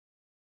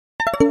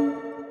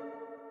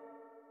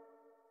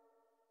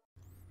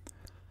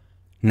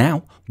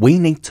Now we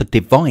need to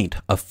divide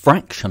a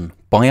fraction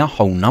by a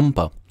whole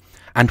number.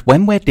 And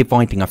when we're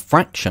dividing a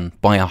fraction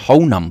by a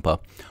whole number,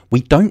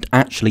 we don't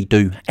actually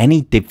do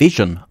any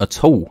division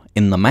at all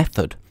in the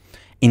method.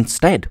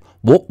 Instead,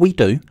 what we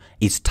do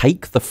is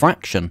take the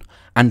fraction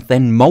and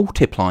then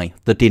multiply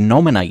the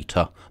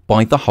denominator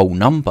by the whole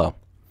number.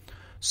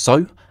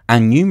 So our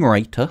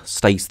numerator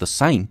stays the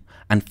same,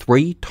 and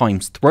 3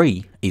 times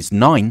 3 is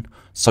 9,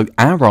 so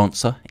our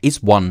answer is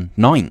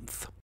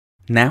 1/9.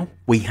 Now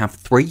we have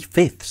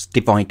 3/5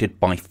 divided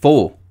by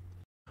 4.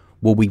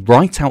 Well, we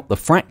write out the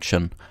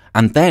fraction,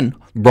 and then,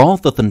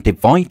 rather than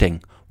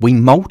dividing, we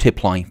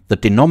multiply the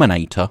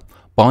denominator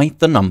by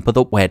the number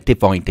that we're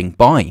dividing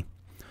by.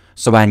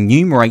 So our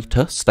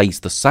numerator stays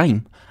the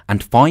same,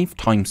 and 5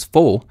 times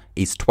 4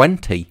 is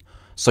 20,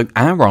 so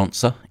our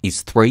answer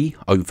is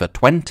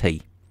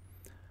 3/20.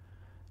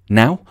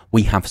 Now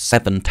we have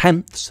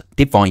 7/10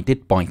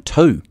 divided by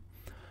 2.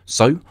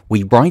 So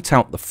we write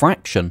out the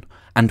fraction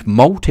and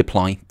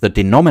multiply the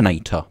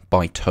denominator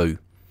by 2.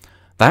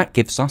 That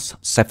gives us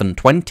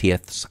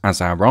 7/20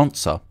 as our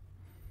answer.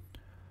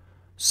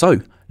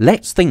 So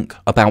let's think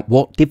about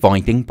what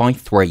dividing by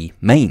 3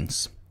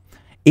 means.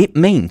 It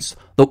means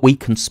that we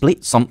can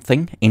split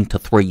something into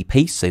 3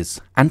 pieces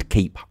and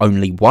keep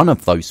only one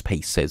of those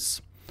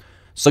pieces.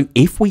 So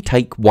if we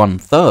take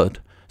 1/3,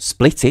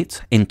 split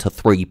it into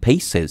 3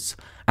 pieces,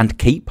 and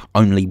keep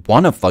only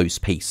one of those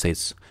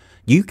pieces,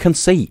 you can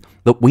see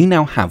that we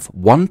now have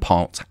 1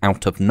 part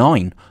out of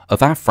 9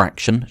 of our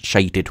fraction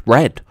shaded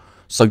red,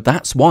 so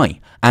that's why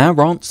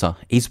our answer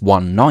is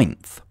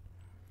 1/9.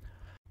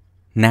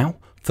 Now,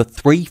 for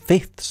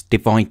 3/5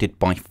 divided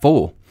by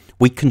 4,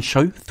 we can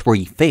show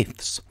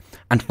 3/5,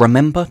 and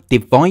remember,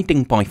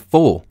 dividing by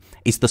 4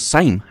 is the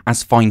same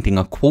as finding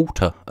a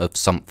quarter of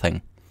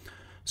something.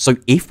 So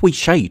if we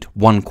shade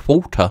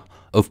 1/4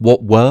 of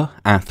what were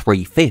our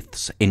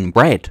 3/5 in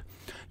red,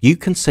 you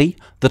can see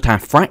that our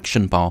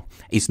fraction bar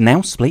is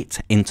now split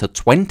into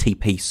 20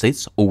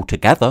 pieces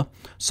altogether,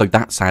 so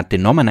that's our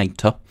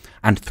denominator,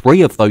 and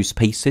 3 of those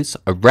pieces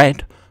are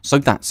red, so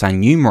that's our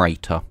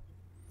numerator.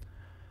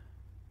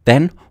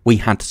 Then we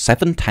had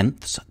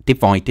 7/10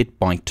 divided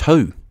by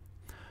 2.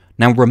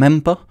 Now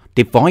remember,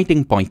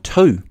 dividing by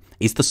 2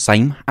 is the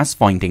same as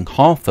finding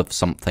half of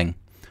something.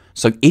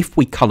 So if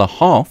we colour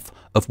half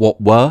of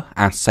what were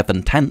our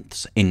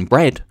 7/10 in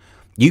red,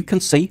 you can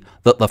see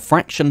that the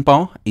fraction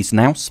bar is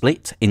now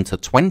split into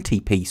 20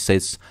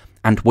 pieces,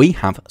 and we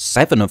have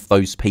 7 of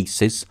those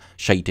pieces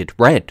shaded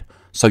red,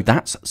 so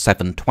that's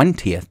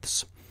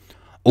 7/20.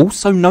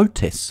 Also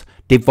notice,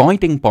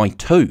 dividing by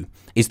 2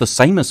 is the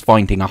same as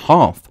finding a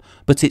half,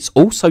 but it's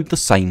also the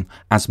same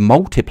as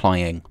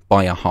multiplying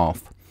by a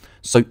half.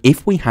 So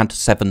if we had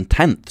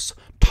 7/10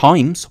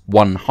 times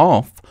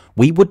 1/2,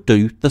 we would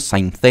do the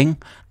same thing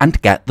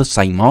and get the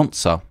same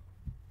answer.